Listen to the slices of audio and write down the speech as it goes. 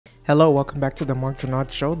Hello, welcome back to the Marc Drouinaud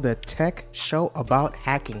Show, the tech show about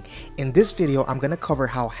hacking. In this video, I'm going to cover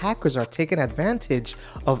how hackers are taking advantage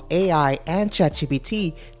of AI and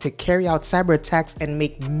ChatGPT to carry out cyber attacks and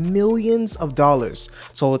make millions of dollars.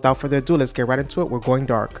 So without further ado, let's get right into it. We're going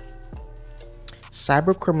dark.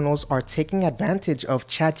 Cyber criminals are taking advantage of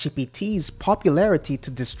ChatGPT's popularity to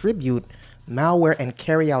distribute malware and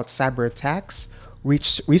carry out cyber attacks,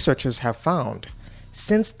 researchers have found.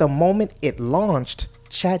 Since the moment it launched,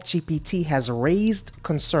 ChatGPT has raised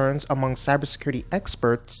concerns among cybersecurity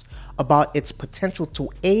experts about its potential to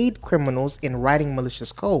aid criminals in writing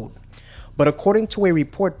malicious code. But according to a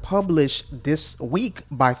report published this week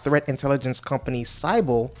by threat intelligence company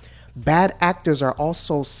Cyble, bad actors are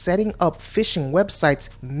also setting up phishing websites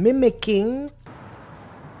mimicking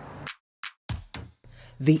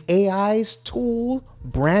the AI's tool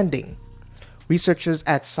branding. Researchers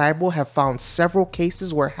at Cyble have found several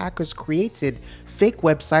cases where hackers created fake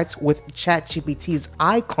websites with ChatGPT's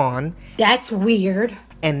icon, that's weird,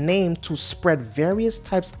 and name to spread various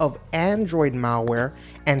types of Android malware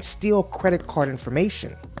and steal credit card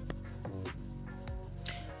information.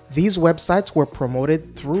 These websites were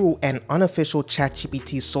promoted through an unofficial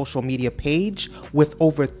ChatGPT social media page with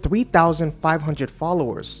over 3,500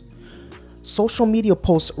 followers. Social media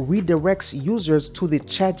posts redirects users to the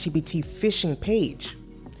ChatGPT phishing page.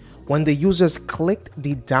 When the users clicked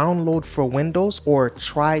the download for Windows or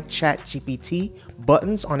try ChatGPT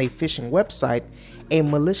buttons on a phishing website, a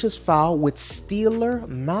malicious file with stealer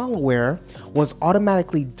malware was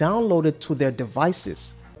automatically downloaded to their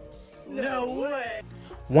devices. No way!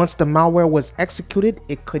 Once the malware was executed,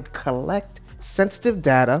 it could collect sensitive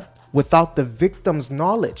data without the victim's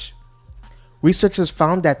knowledge. Researchers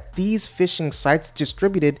found that these phishing sites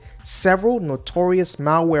distributed several notorious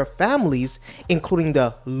malware families, including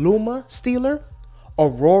the Luma stealer,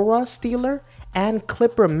 Aurora stealer, and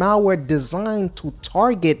Clipper malware designed to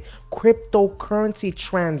target cryptocurrency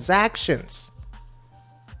transactions.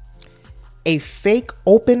 A fake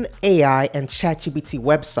OpenAI and ChatGPT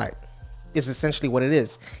website is essentially what it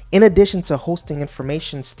is. In addition to hosting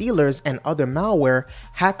information stealers and other malware,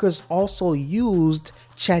 hackers also used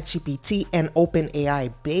ChatGPT and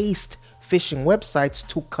OpenAI based phishing websites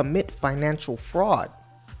to commit financial fraud.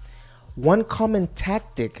 One common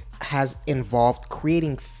tactic has involved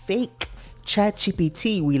creating fake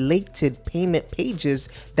ChatGPT related payment pages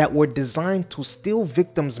that were designed to steal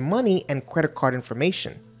victims' money and credit card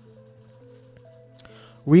information.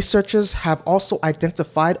 Researchers have also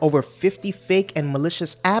identified over 50 fake and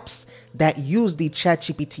malicious apps that use the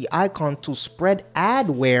ChatGPT icon to spread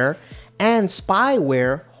adware and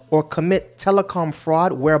spyware or commit telecom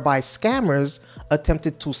fraud, whereby scammers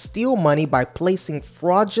attempted to steal money by placing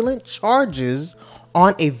fraudulent charges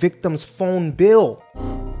on a victim's phone bill.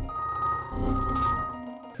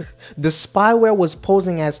 The spyware was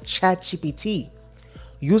posing as ChatGPT.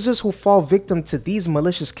 Users who fall victim to these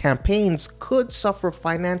malicious campaigns could suffer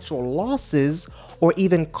financial losses or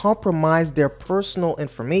even compromise their personal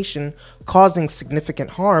information, causing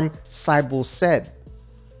significant harm, Cyble said.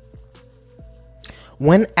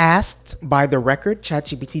 When asked by The Record,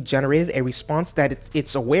 ChatGPT generated a response that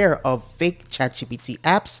it's aware of fake ChatGPT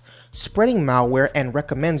apps spreading malware and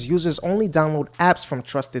recommends users only download apps from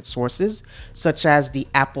trusted sources such as the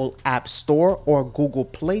Apple App Store or Google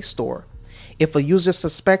Play Store. If a user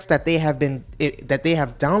suspects that they have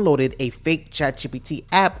downloaded a fake ChatGPT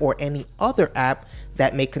app or any other app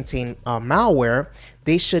that may contain malware,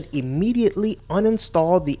 they should immediately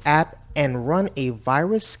uninstall the app and run a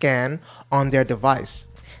virus scan on their device.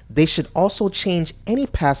 They should also change any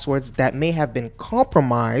passwords that may have been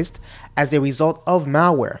compromised as a result of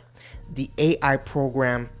malware, the AI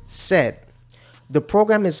program said. The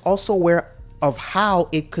program is also aware of how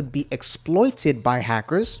it could be exploited by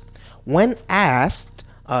hackers. When asked,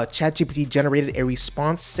 ChatGPT generated a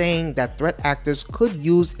response saying that threat actors could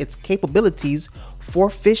use its capabilities for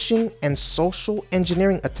phishing and social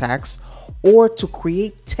engineering attacks or to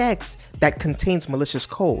create text that contains malicious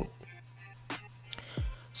code.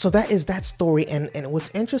 So that is that story, and what's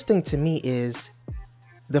interesting to me is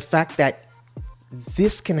the fact that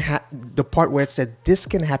this can the part where it said this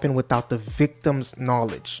can happen without the victim's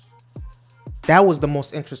knowledge. That was the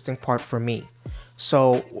most interesting part for me.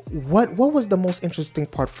 So what was the most interesting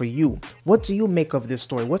part for you? What do you make of this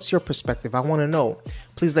story? What's your perspective? I want to know.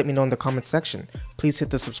 Please let me know in the comment section. Please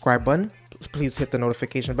hit the subscribe button. Please hit the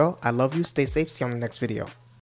notification bell. I love you. Stay safe. See you on the next video.